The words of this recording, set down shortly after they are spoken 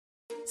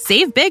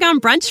Save big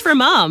on brunch for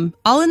mom,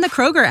 all in the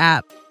Kroger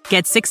app.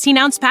 Get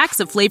 16-ounce packs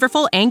of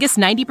flavorful Angus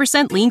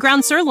 90% lean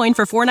ground sirloin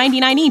for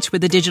 $4.99 each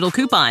with a digital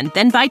coupon.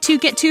 Then buy 2,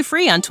 get 2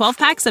 free on 12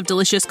 packs of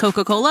delicious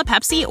Coca-Cola,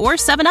 Pepsi, or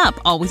 7-Up,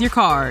 all with your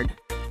card.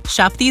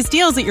 Shop these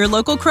deals at your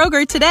local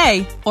Kroger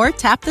today, or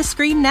tap the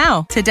screen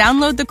now to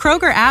download the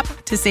Kroger app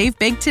to save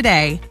big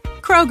today.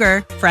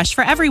 Kroger, fresh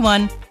for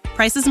everyone.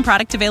 Prices and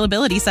product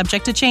availability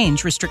subject to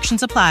change.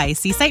 Restrictions apply.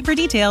 See site for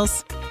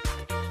details.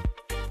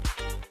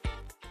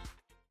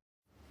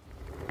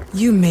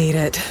 You made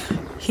it.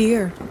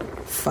 Here.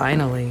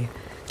 Finally.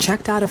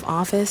 Checked out of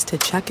office to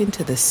check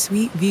into the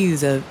sweet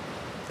views of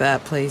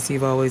that place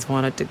you've always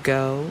wanted to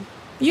go.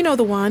 You know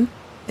the one.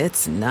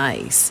 It's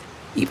nice.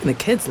 Even the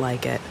kids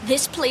like it.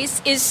 This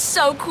place is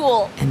so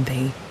cool. And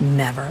they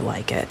never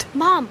like it.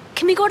 Mom,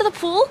 can we go to the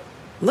pool?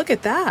 Look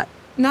at that.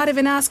 Not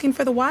even asking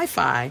for the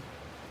Wi-Fi.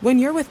 When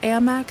you're with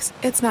Amex,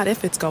 it's not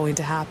if it's going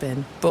to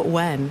happen, but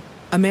when.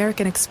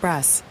 American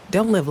Express.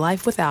 Don't live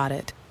life without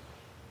it.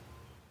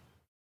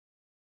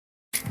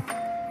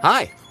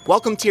 Hi,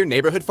 welcome to your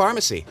neighborhood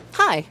pharmacy.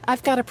 Hi,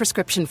 I've got a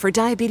prescription for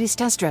diabetes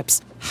test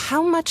strips.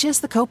 How much is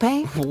the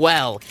copay?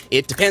 Well,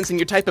 it depends on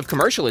your type of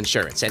commercial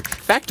insurance and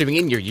factoring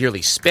in your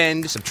yearly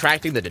spend,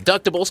 subtracting the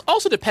deductibles,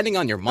 also depending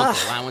on your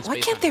monthly allowance. Why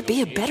can't there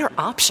be a better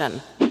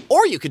option?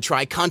 Or you could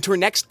try Contour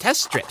Next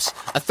test strips.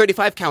 A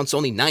 35 count's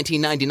only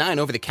 $19.99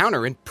 over the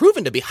counter and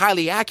proven to be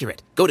highly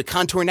accurate. Go to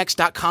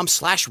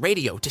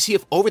contournext.com/radio to see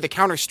if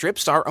over-the-counter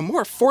strips are a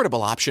more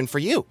affordable option for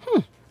you.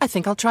 I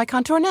think I'll try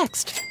Contour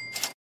Next.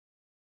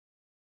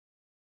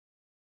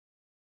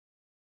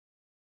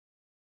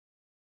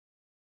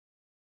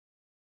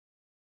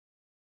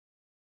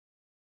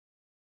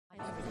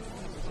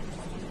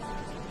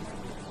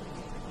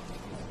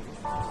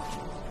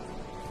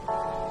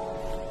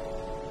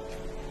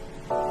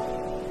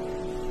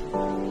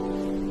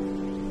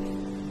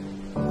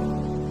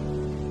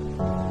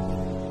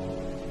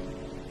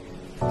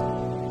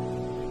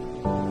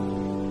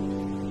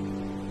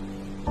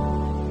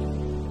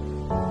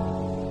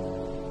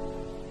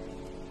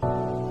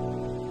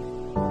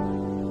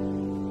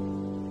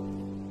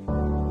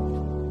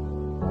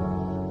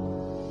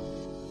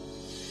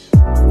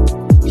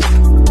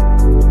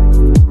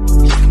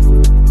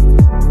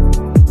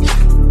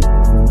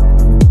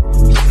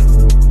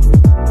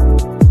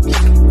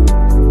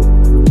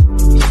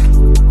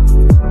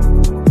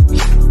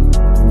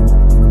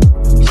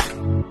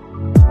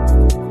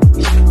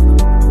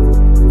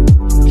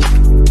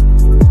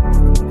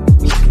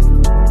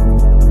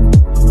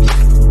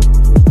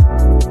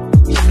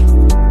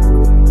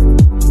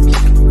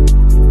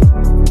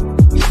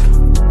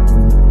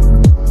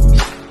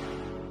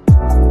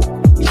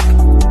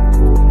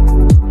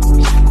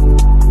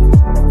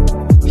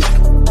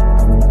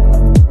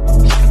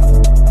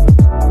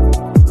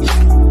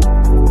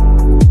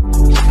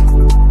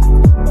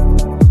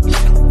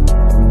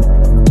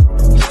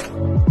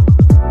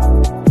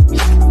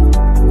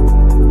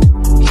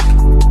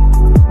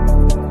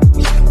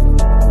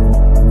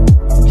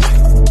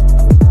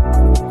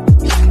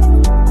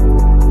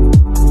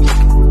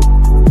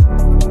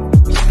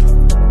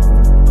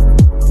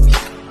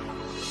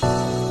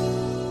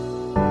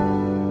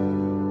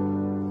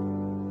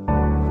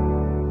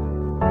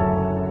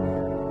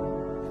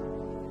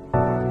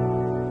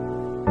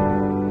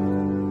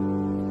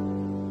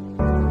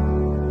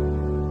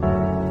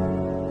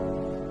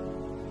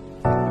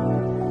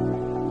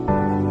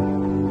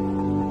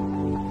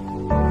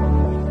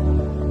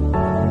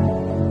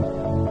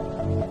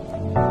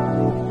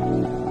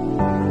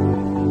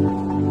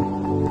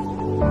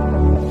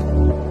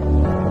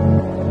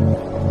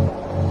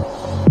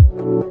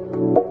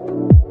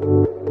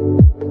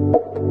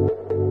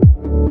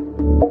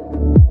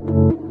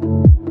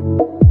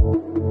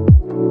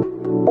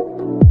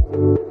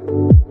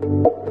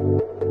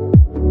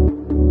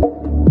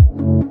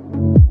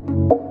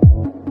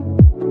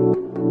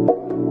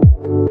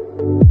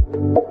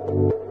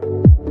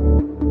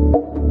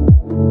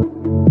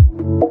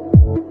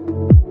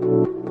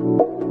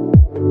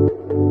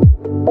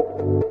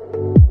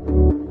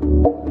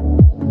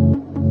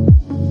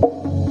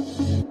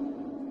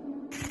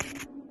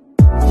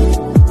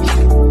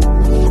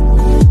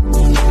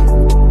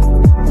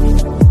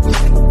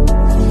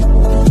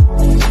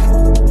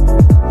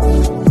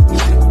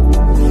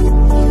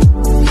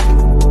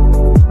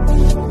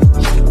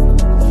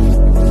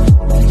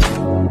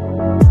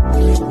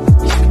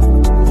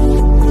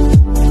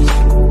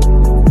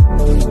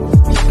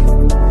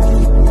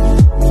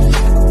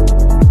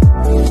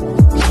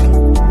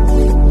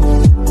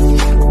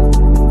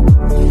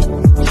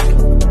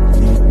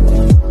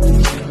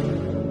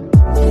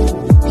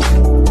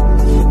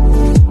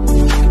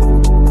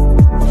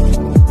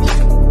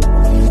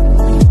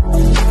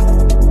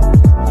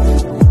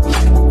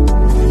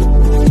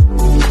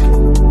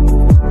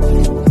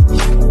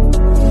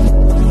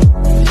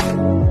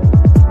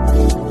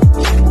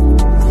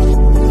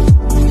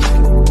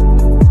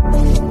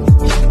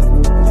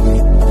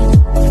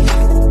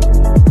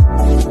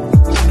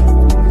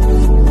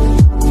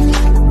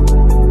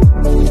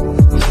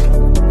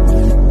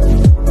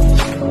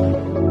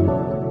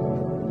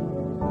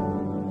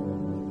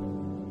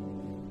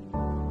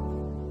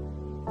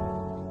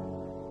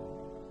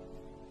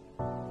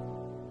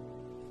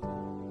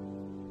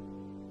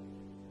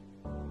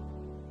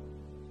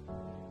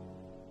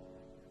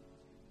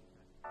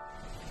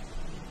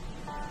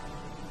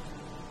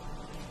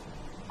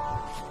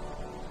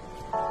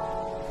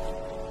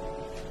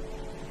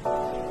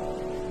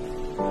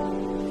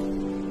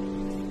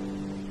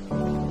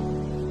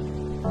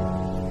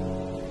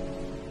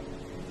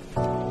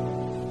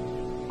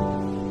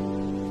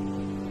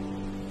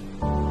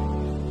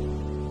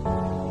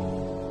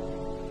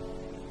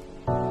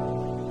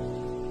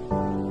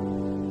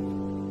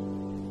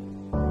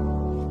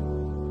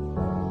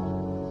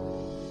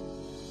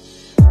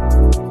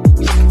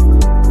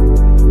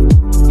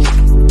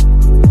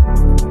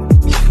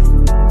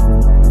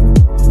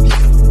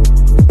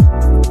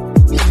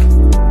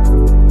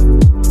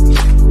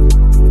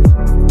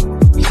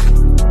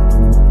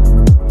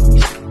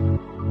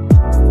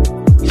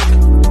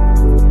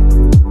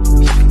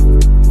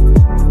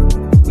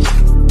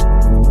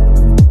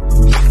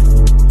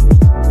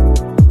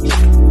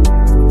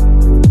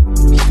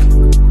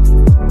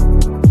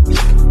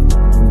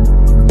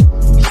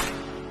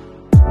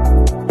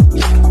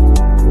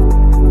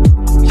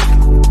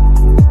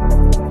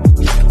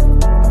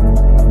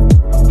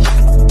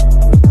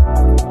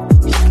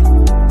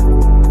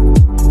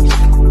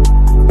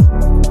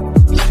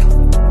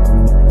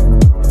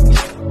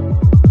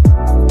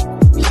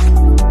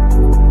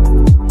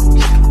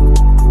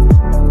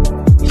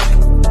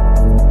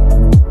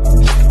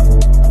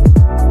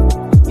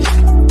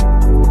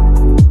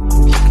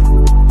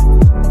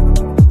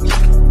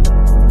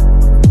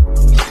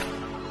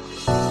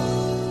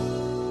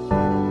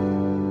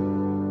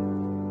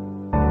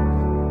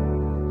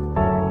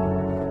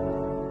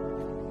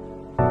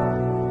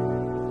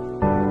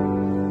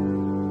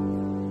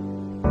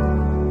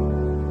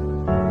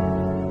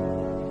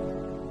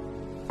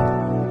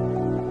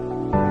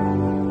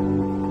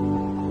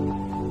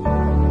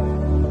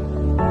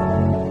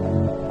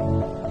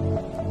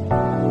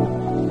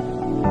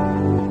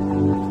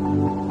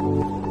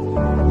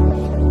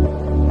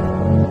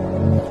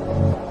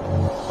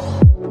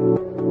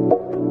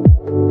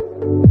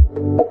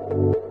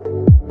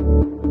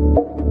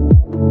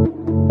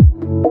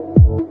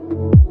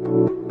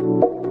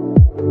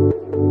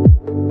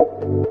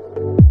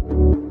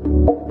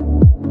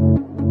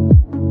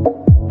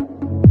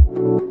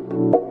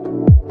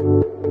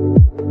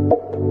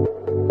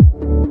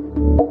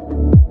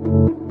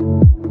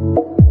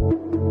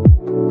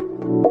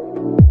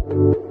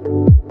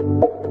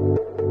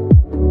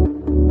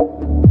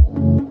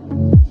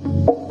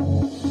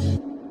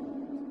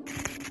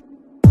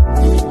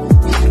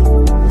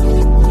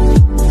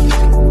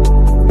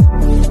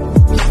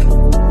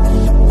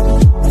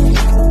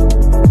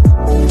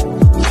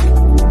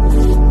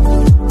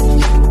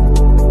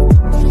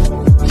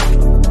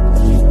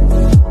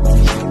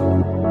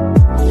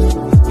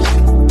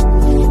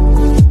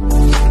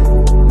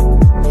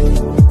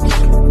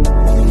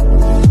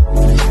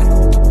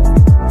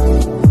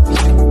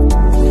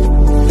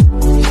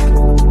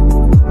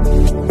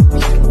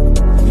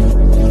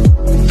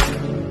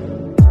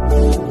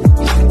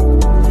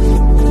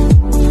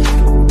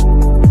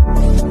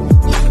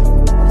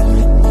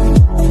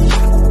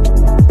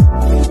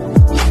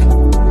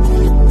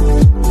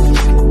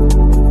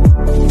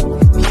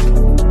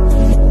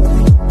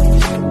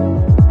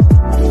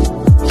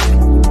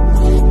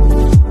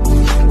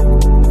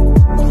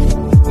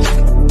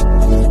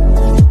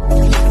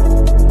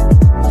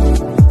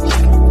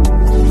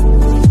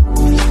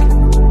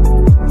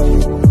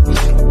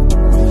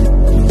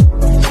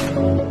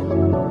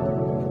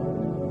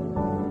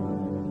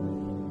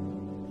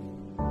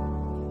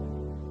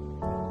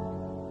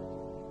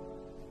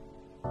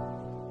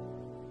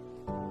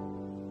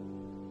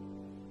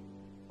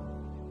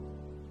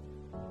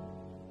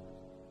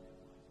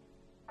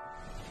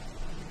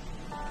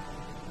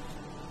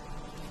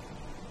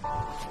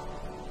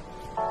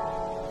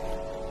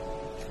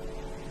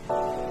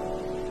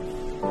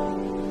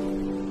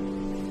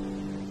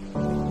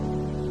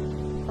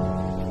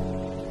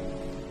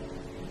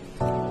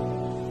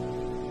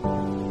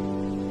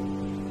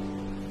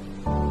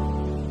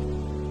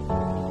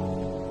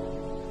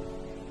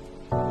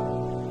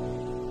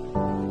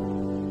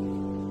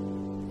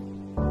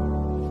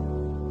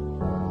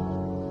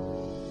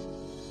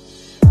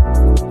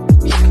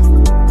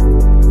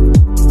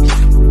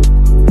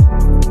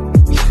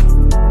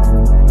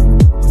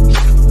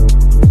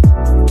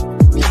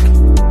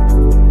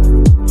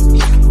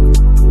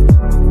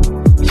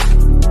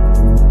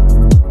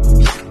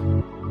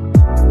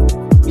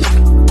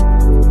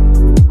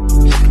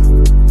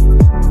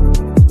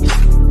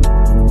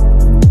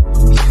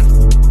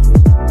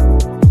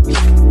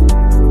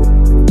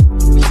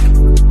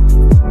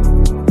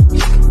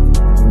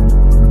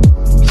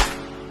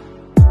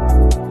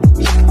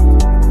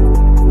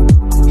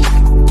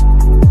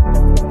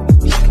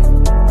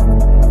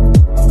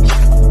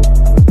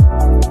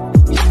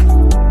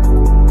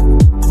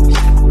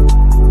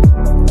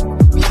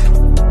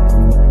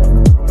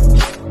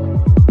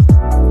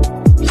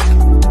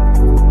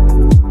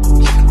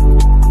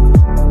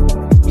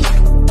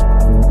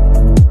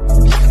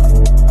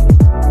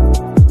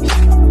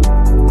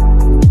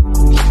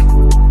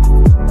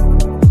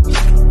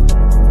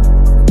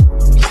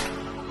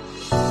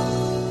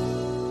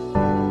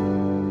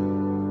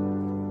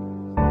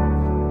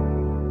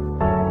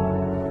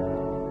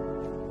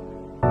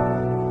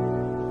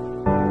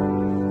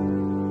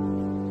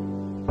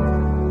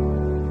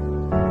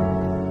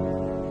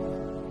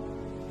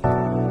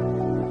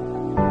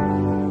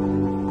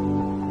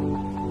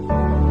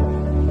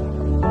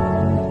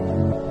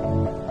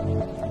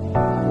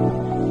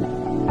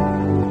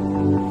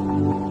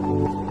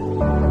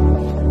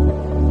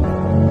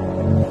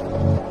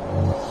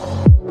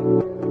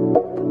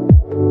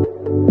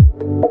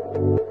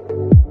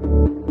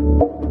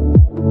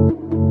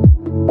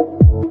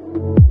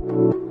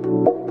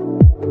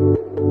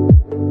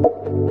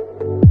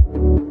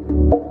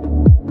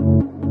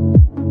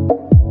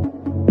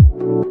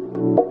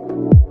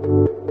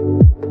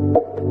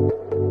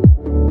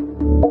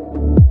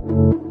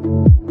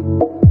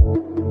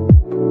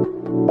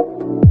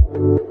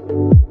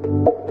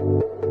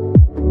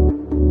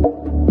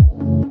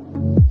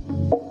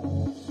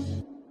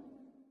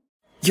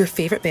 Your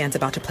favorite band's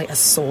about to play a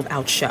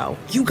sold-out show.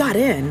 You got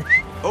in.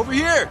 Over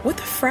here! With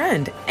a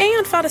friend.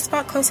 And found a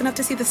spot close enough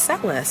to see the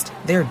set list.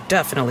 They're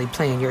definitely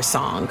playing your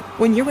song.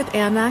 When you're with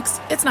Amex,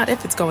 it's not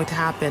if it's going to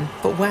happen,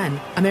 but when.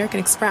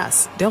 American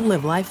Express. Don't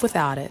live life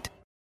without it.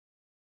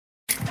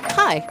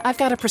 Hi, I've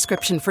got a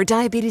prescription for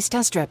diabetes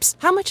test strips.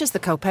 How much is the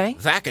copay?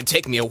 That could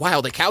take me a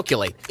while to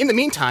calculate. In the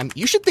meantime,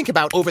 you should think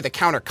about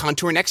over-the-counter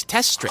Contour Next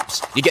test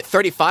strips. You get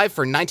 35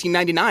 for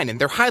 $19.99, and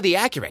they're highly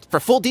accurate.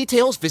 For full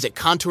details, visit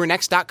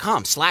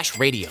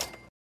contournext.com/radio.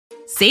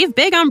 Save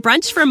big on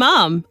brunch for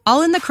mom,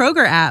 all in the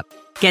Kroger app.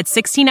 Get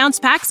 16-ounce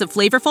packs of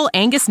flavorful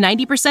Angus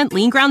 90%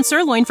 lean ground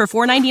sirloin for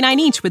 $4.99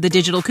 each with a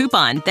digital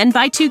coupon. Then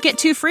buy 2, get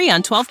 2 free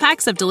on 12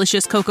 packs of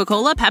delicious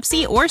Coca-Cola,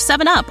 Pepsi, or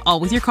 7-Up, all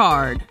with your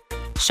card.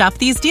 Shop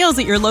these deals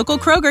at your local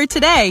Kroger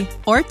today,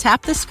 or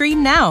tap the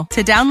screen now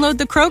to download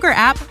the Kroger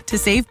app to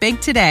save big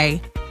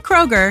today.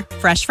 Kroger,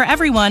 fresh for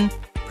everyone.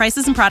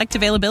 Prices and product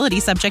availability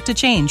subject to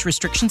change.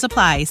 Restrictions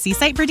apply. See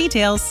site for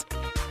details.